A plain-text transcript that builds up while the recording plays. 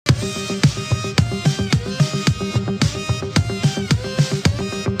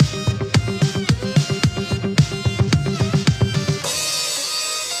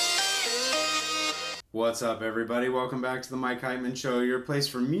What's up, everybody? Welcome back to the Mike Heitman Show, your place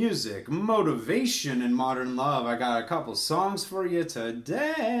for music, motivation, and modern love. I got a couple songs for you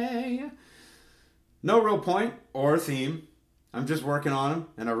today. No real point or theme. I'm just working on them,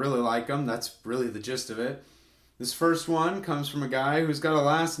 and I really like them. That's really the gist of it. This first one comes from a guy who's got a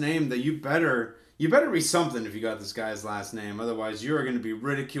last name that you better be something if you got this guy's last name. Otherwise, you are going to be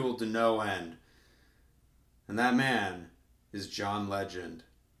ridiculed to no end. And that man is John Legend.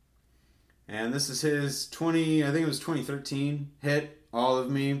 And this is his 2013 hit, All of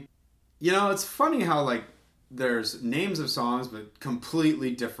Me. You know, it's funny how, there's names of songs, but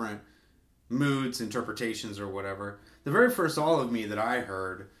completely different moods, interpretations, or whatever. The very first All of Me that I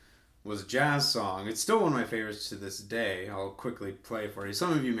heard was a jazz song. It's still one of my favorites to this day. I'll quickly play it for you.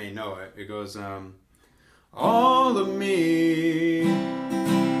 Some of you may know it. It goes, all of me,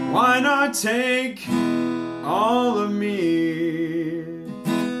 why not take all of me?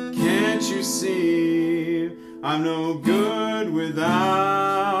 Can't you see I'm no good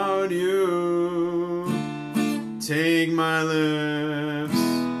without you? Take my lips,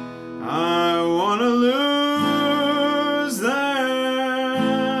 I wanna lose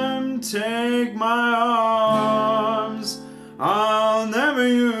them. Take my arms, I'll never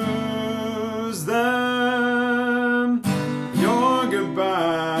use them. Your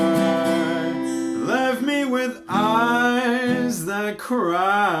goodbye left me with eyes that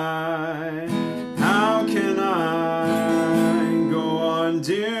cry. How can I go on,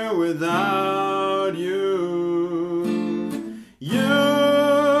 dear, without you?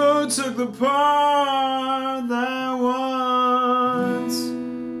 You took the part that once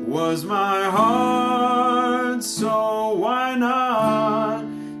was my heart, so why not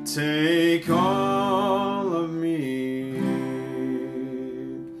take all of me?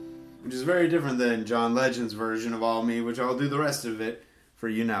 Which is very different than John Legend's version of All of Me, which I'll do the rest of it for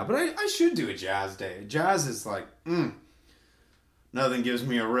you now. But I should do a jazz day. Jazz is nothing gives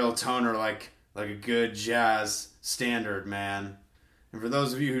me a real toner like a good jazz standard, man. And for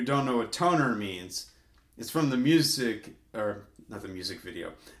those of you who don't know what toner means, it's from the music, or not the music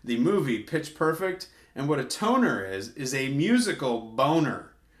video, the movie Pitch Perfect. And what a toner is a musical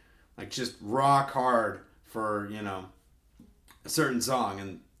boner. Like just rock hard for, a certain song.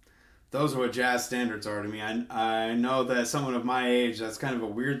 And those are what jazz standards are to me. I know that someone of my age, that's kind of a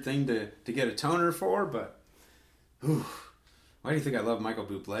weird thing to get a toner for, but why do you think I love Michael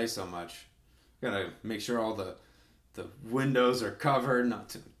Bublé so much? Gotta make sure all the windows are covered.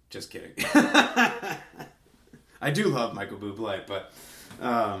 Just kidding. I do love Michael Bublé, but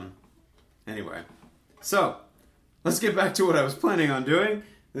anyway. So, let's get back to what I was planning on doing.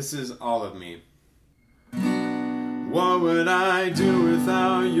 This is All of Me. What would I do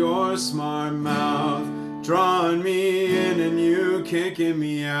without your smart mouth? Drawing me in and you kicking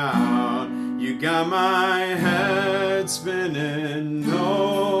me out. You got my head spinning,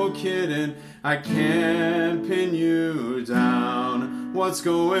 no kidding. I can't pin you down. What's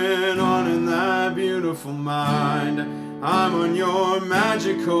going on in that beautiful mind? I'm on your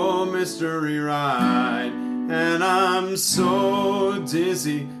magical mystery ride. And I'm so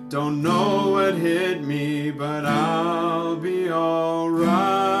dizzy, don't know what hit me, but I'll be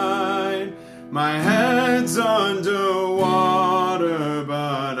alright. My head's underwater,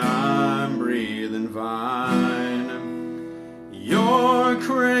 but I'm breathing fine. You're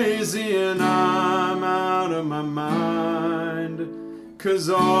crazy and I'm out of my mind. 'Cause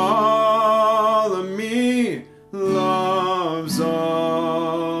all of me loves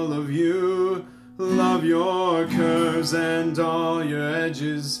all of you. Love your curves and all your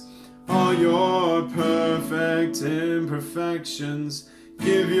edges, all your perfect imperfections.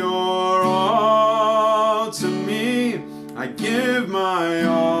 Give your all to me, I give my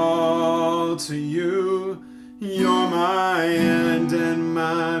all to you. You're my end and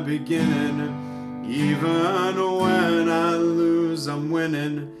my beginning. Even when I lose, I'm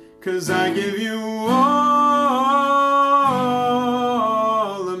winning. 'Cause I give you all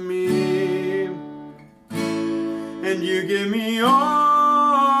of me, and you give me all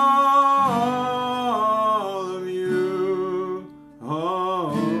of you.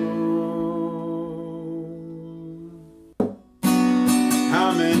 Oh.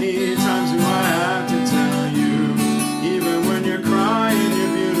 How many times do I have to tell you? Even when you're crying,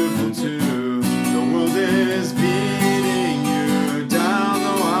 you're beautiful too. The world is beating you down,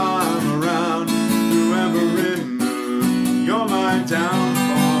 though I'm around through every mood. You're my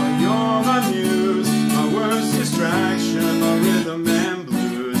downfall, you're my muse, my worst distraction, my rhythm.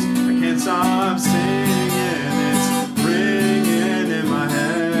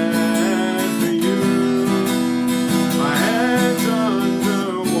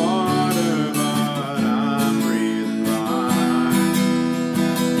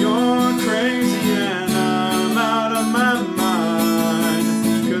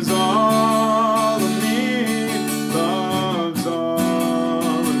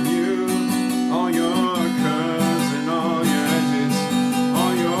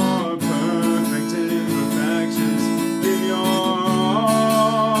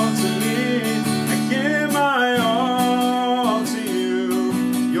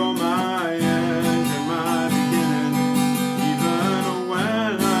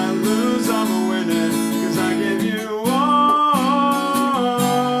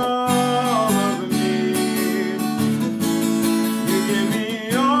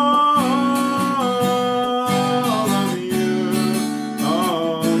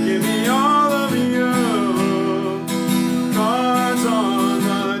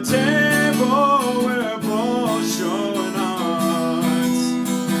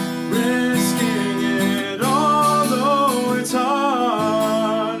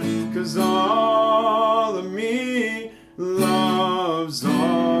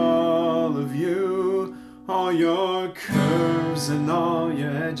 all your curves and all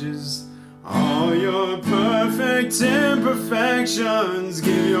your edges, all your perfect imperfections.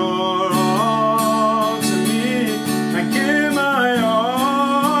 Give your all to me. I give my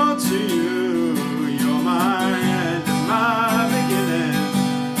all to you. You're my end and my beginning.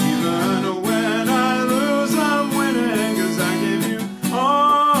 Even when I lose, I'm winning, 'cause I give you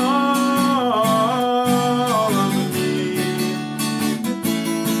all of me,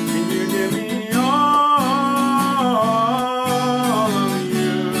 and you give me all of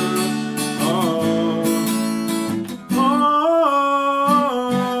you. All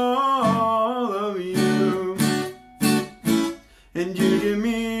of you, and you give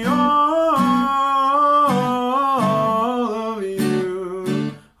me all of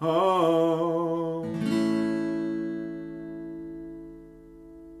you. Oh.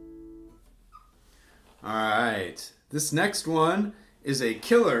 All right, this next one is a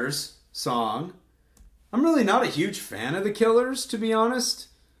Killers song. I'm really not a huge fan of the Killers, to be honest.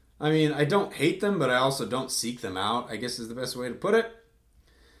 I mean, I don't hate them, but I also don't seek them out, I guess is the best way to put it.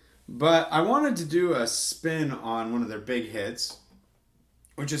 But I wanted to do a spin on one of their big hits,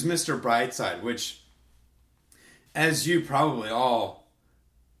 which is Mr. Brightside, which, as you probably all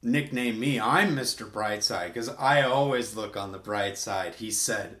nickname me, I'm Mr. Brightside, because I always look on the bright side, he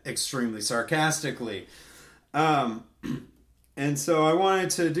said, extremely sarcastically. And so I wanted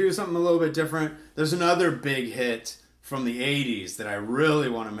to do something a little bit different. There's another big hit from the 80s that I really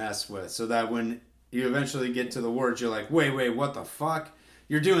want to mess with, so that when you eventually get to the words, you're like, wait, what the fuck?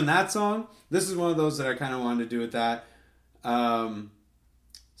 You're doing that song? This is one of those that I kind of wanted to do with that.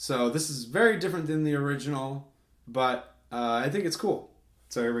 So this is very different than the original, but I think it's cool.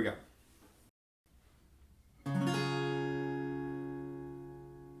 So here we go.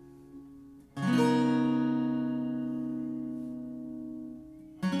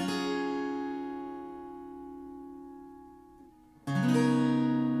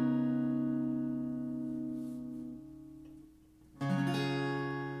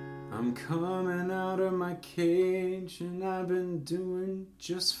 I'm coming out of my cage and I've been doing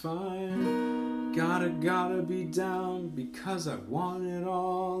just fine. Gotta be down because I want it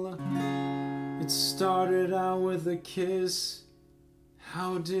all. It started out with a kiss.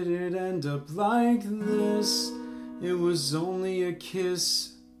 How did it end up like this? It was only a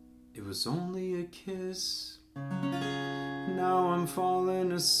kiss. It was only a kiss. Now I'm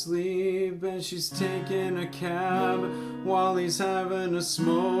falling asleep and she's taking a cab while he's having a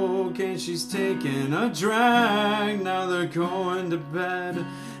smoke and she's taking a drag. Now they're going to bed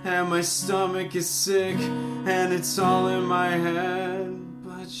and my stomach is sick and it's all in my head,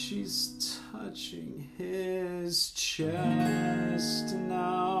 but she's touching his chest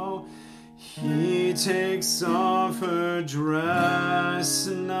now. He takes off her dress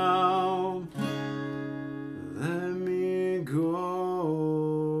now. Let me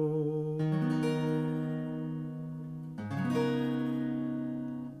go.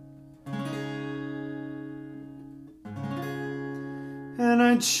 And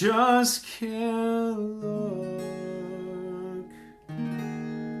I just can't look.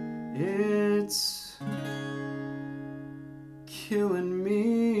 It's killing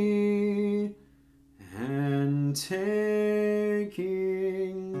me and taking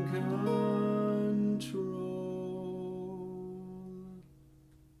control.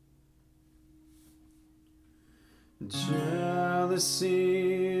 Jealousy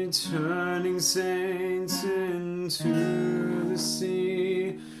turning saints into the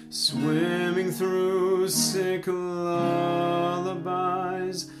sea, swimming through sick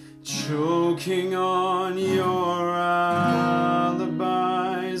lullabies, choking on your alibis.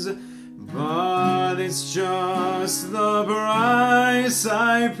 But it's just the price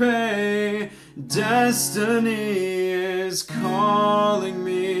I pay. Destiny is calling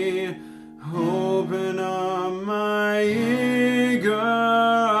me. Open up my eager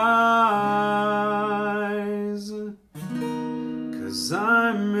eyes, 'cause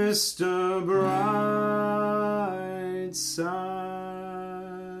I'm Mr. Brightside.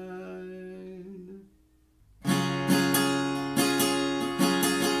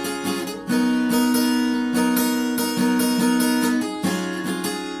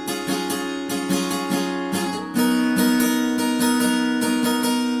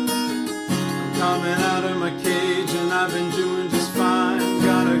 Coming out of my cage and I've been doing just fine.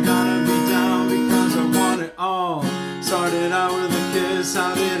 Gotta be down because I want it all. Started out with a kiss,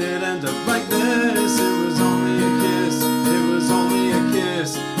 how did it end up like this? It was only a kiss, it was only a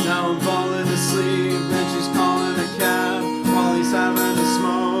kiss. Now I'm falling asleep and she's calling a cab while he's having a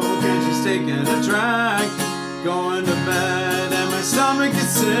smoke and she's taking a drag. Going to bed and my stomach is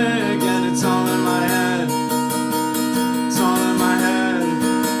sick and it's all in my head,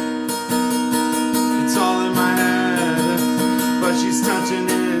 touching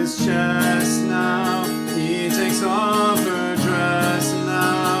his chest now. He takes off her dress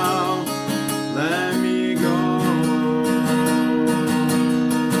now. Let me go.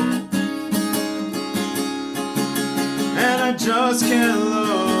 And I just can't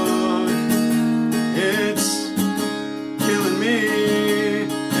look. It's killing me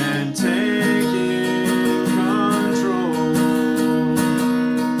and taking control.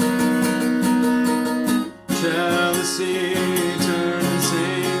 Jealousy turning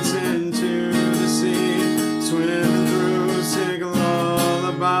saints into the sea, swimming through sick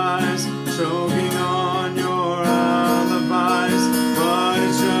lullabies, choking on your alibis. But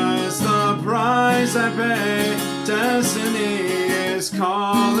it's just the price I pay. Destiny is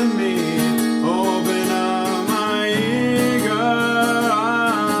calling me. Open up my eager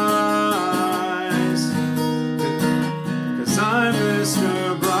eyes, 'cause I'm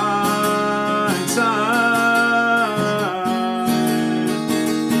Mr. Brightside.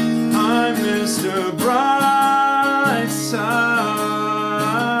 I'm Mr. Brightside.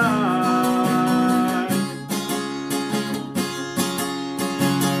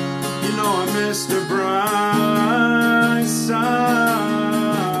 You know I'm Mr. Brightside.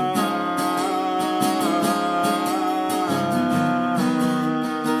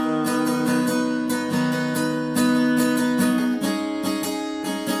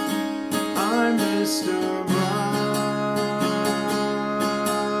 I'm Mr. Brightside.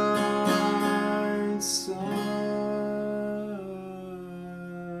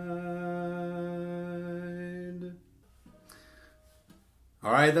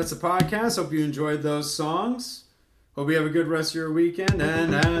 All right, that's the podcast. Hope you enjoyed those songs. Hope you have a good rest of your weekend.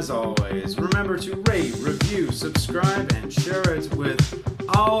 And as always, remember to rate, review, subscribe, and share it with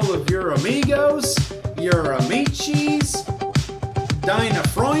all of your amigos, your amichis, deine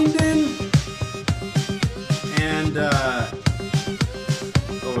Freundin, and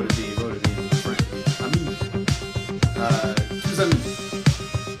what would it be in French? Ami. Tus amis.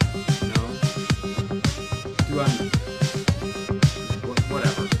 No. Tu ami.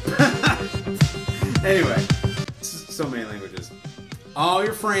 Whatever. Anyway, so many languages. All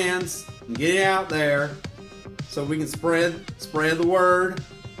your friends, get it out there so we can spread the word.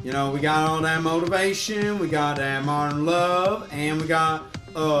 You know, we got all that motivation, we got that modern love, and we got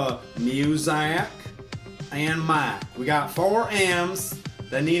music and mic. We got 4 M's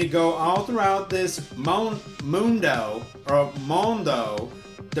that need to go all throughout this mundo, or mondo,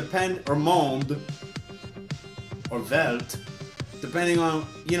 or monde, or Welt, depending on,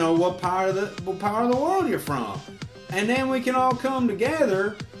 you know, what part of the world you're from. And then we can all come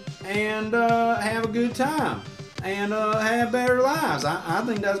together and have a good time and have better lives. I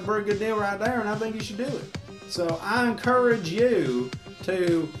think that's a pretty good deal right there, and I think you should do it. So I encourage you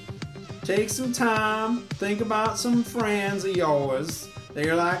to take some time, think about some friends of yours.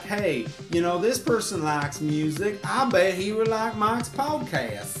 They're like, hey, you know, this person likes music. I bet he would like Mike's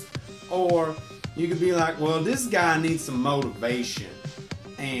podcast. Or you could be like, well, this guy needs some motivation.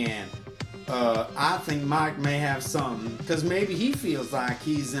 And I think Mike may have something, because maybe he feels like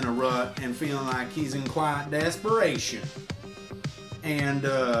he's in a rut and feeling like he's in quiet desperation. And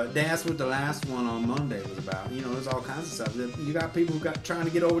that's what the last one on Monday was about. You know, there's all kinds of stuff. You got people who got trying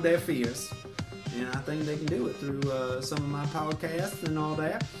to get over their fears. And I think they can do it through some of my podcasts and all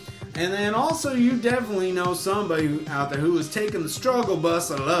that. And then also, you definitely know somebody out there who is taking the struggle bus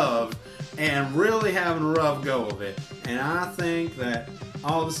of love and really having a rough go of it. And I think that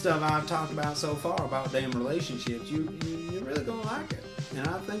all the stuff I've talked about so far about damn relationships, you're really gonna like it. And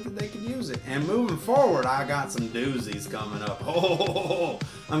I think that they could use it. And moving forward, I got some doozies coming up. Oh,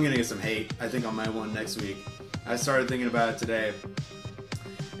 I'm gonna get some hate. I think on my one next week. I started thinking about it today.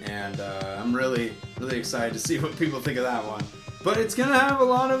 And I'm really, really excited to see what people think of that one. But it's gonna have a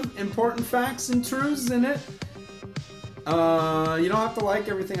lot of important facts and truths in it. You don't have to like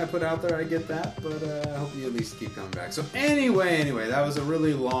everything I put out there, I get that, but I hope you at least keep coming back. So anyway, that was a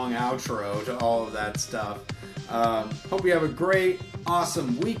really long outro to all of that stuff. Hope you have a great,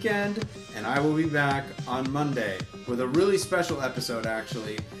 awesome weekend, and I will be back on Monday with a really special episode,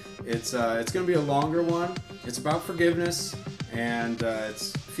 actually. It's going to be a longer one. It's about forgiveness, and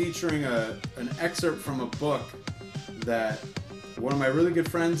it's featuring an excerpt from a book that one of my really good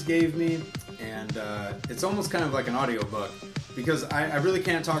friends gave me. And it's almost kind of like an audiobook, because I really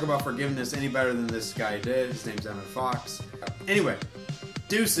can't talk about forgiveness any better than this guy did. His name's Emmett Fox. Anyway,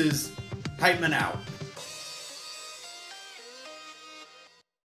 deuces, Hypeman out.